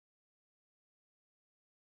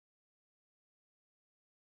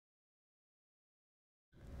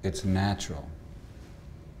it's natural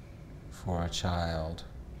for a child,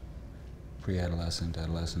 pre-adolescent,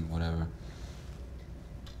 adolescent, whatever,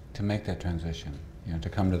 to make that transition, you know, to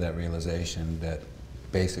come to that realization that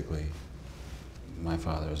basically my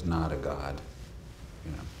father is not a god,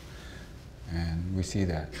 you know. And we see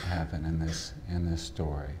that happen in this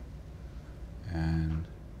story. And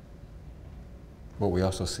what we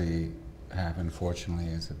also see happen, fortunately,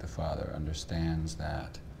 is that the father understands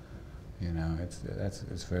that. You know,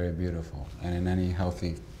 it's very beautiful. And in any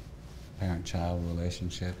healthy parent-child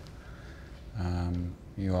relationship,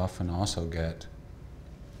 you often also get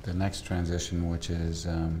the next transition, which is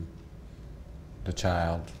the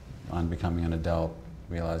child, on becoming an adult,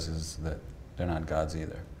 realizes that they're not gods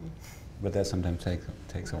either. But that sometimes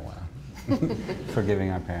takes a while,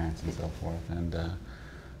 forgiving our parents and so forth. And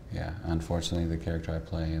yeah, unfortunately, the character I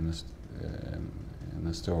play in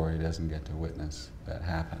the story doesn't get to witness that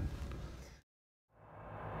happen.